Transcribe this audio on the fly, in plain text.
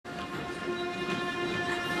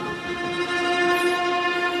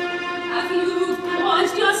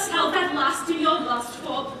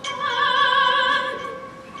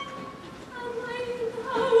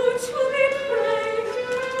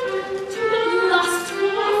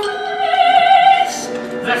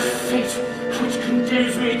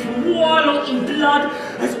blood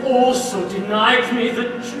has also denied me the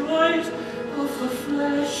joys of the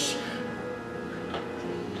flesh.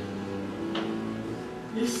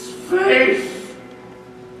 This faith,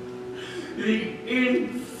 the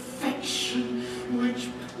infection which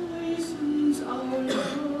poisons our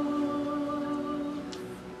love.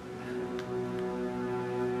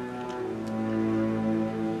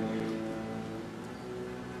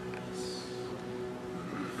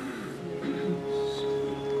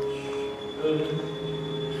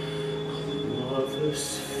 Mother's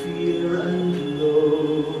fear and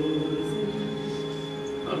loathing,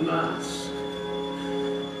 a mask,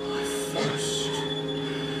 my first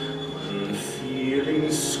unfeeling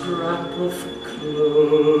scrap of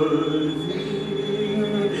clothing.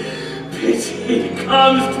 Pity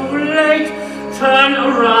comes too late, turn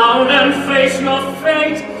around and face your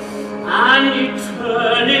fate, an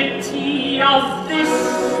eternity of this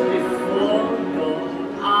before your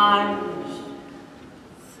eyes.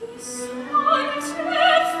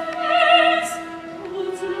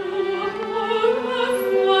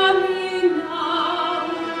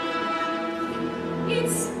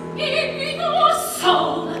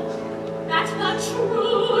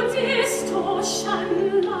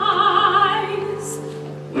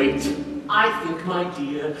 I think, my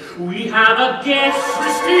dear, we have a guest.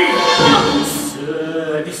 Christine!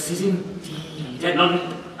 Sir, this is indeed an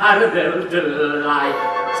unparalleled delight.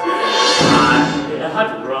 I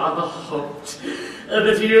had rather hoped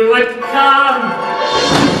that you would come.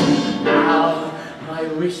 Now my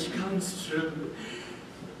wish comes true.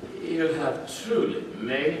 You have truly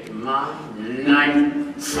made my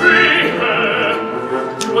night. Free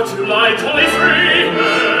her! Do what you like, only free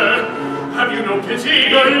her! Have you no pity?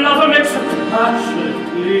 Your lover makes a passionate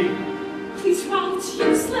plea. Please, Raoul, it's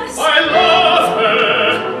useless. I love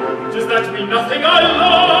her! Does that mean nothing? I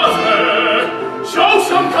love her! Show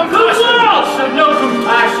some compassion! The world should know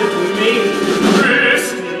compassion to me!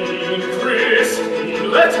 Christine, Christine,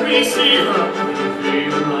 let me see her! Be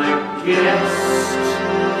my guest, sir.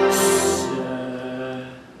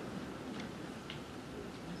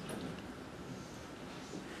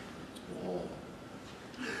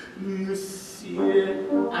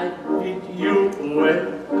 Monsieur, I bid you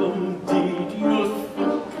welcome. Did you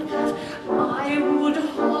think that I would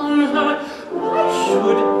harm her? Why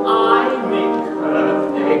should I make her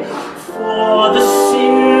pay for the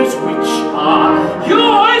sins which are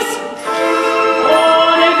yours?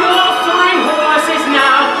 All of your fine horses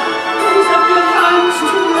now, raise up your hands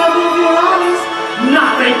to level your eyes.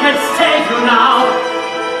 Nothing can save you now,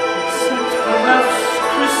 except perhaps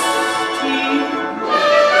Christine.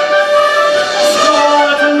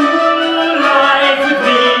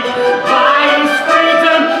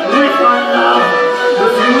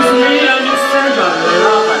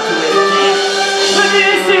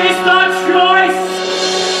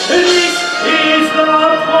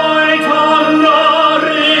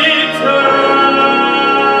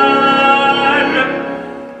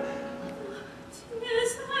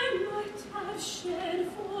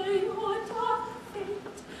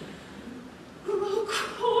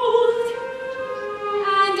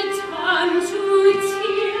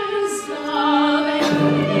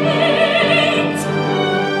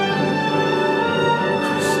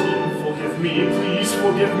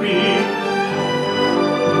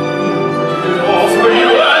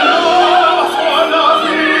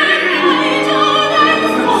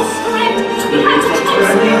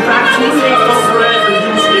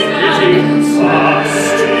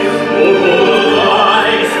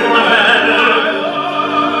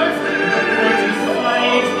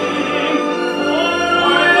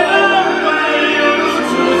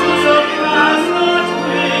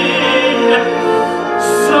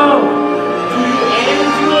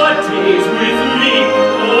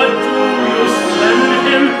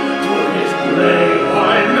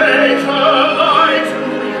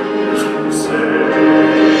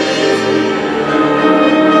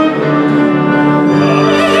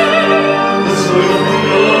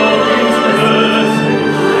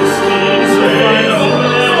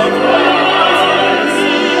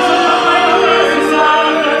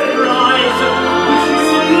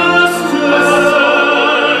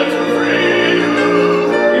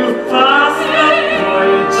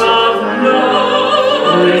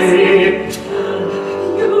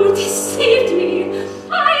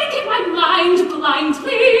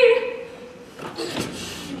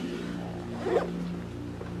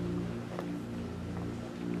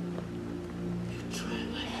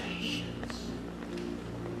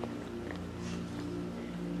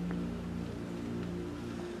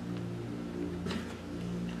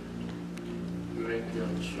 Make your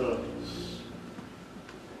choice.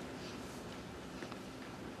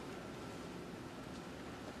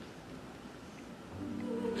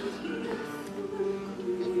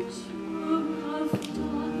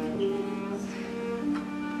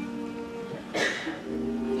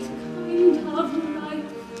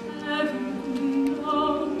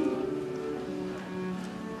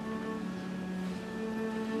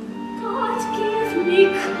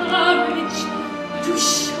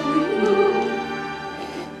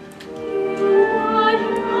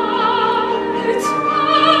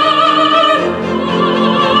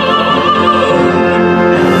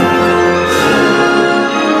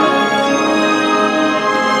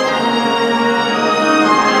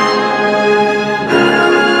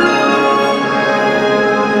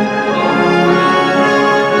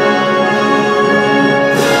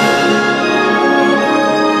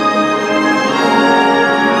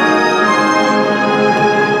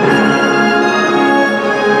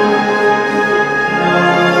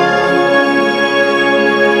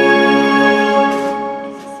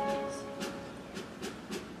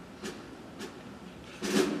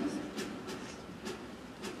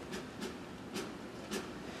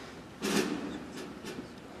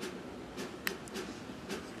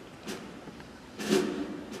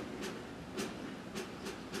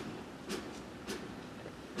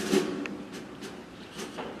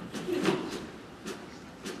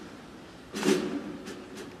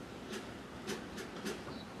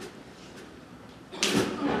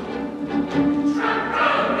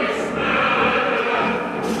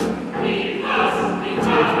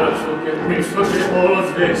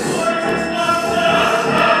 this.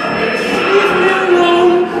 Leave me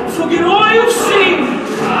alone. Forget all you've seen.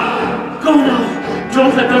 Go now.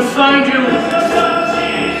 Don't let them find you.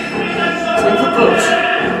 Take the boat.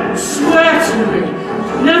 Swear to me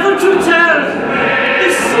never to tell the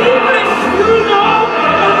secret you know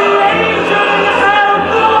of the angel in hell.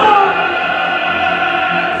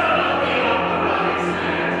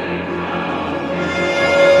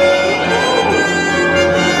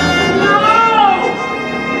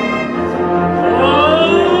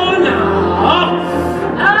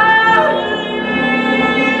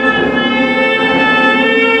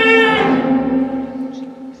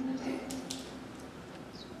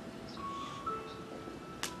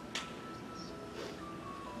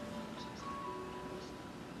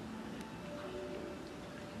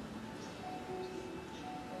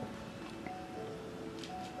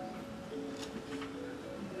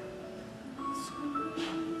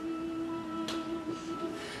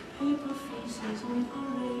 Paper faces on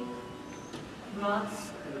parade,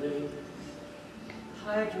 masquerade.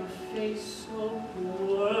 Hide your face so the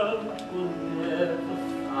world will never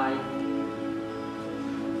find you.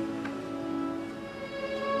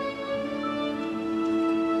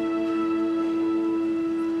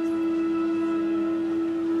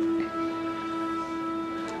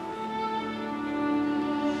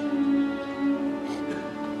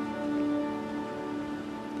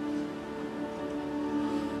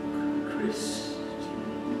 Christmas.